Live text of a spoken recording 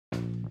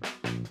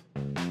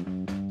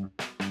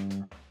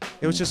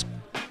It was just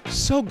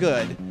so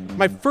good.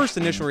 My first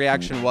initial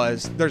reaction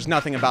was, there's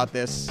nothing about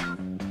this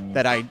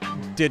that I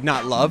did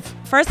not love.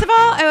 First of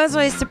all, I was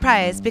really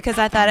surprised because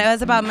I thought it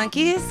was about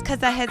monkeys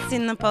because I had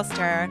seen the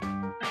poster.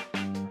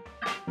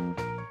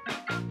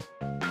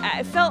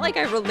 I felt like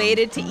I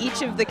related to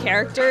each of the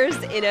characters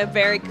in a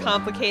very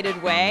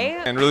complicated way.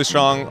 And really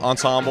strong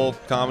ensemble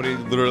comedy,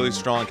 literally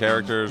strong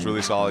characters,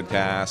 really solid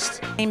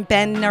cast. I'm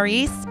Ben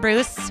Norris,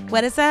 Bruce,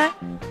 what is that?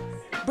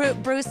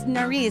 Bruce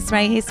Norris,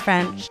 right? He's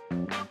French.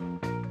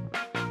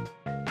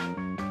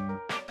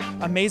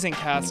 Amazing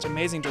cast,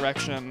 amazing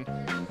direction,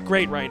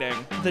 great writing.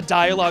 The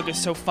dialogue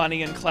is so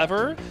funny and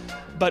clever,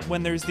 but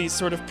when there's these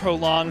sort of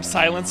prolonged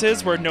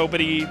silences where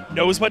nobody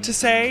knows what to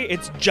say,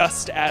 it's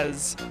just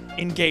as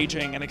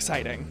engaging and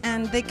exciting.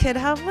 And they could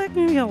have like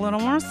maybe a little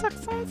more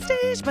sex on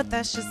stage, but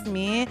that's just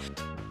me.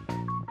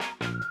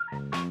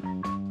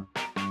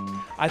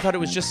 I thought it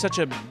was just such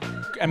an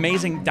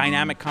amazing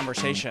dynamic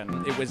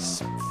conversation. It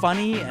was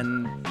funny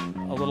and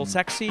a little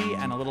sexy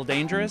and a little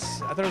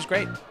dangerous. I thought it was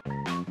great.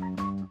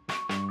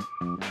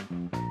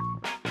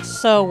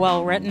 So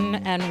well written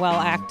and well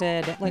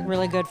acted, like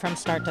really good from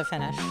start to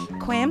finish.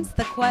 Qualms,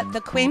 the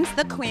Qualms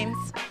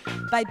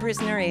by Bruce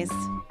Norris.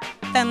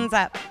 Thumbs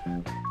up.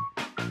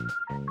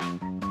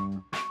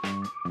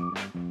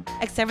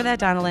 Except for that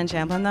Donna Lynne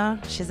Champlin though,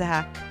 she's a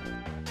hack.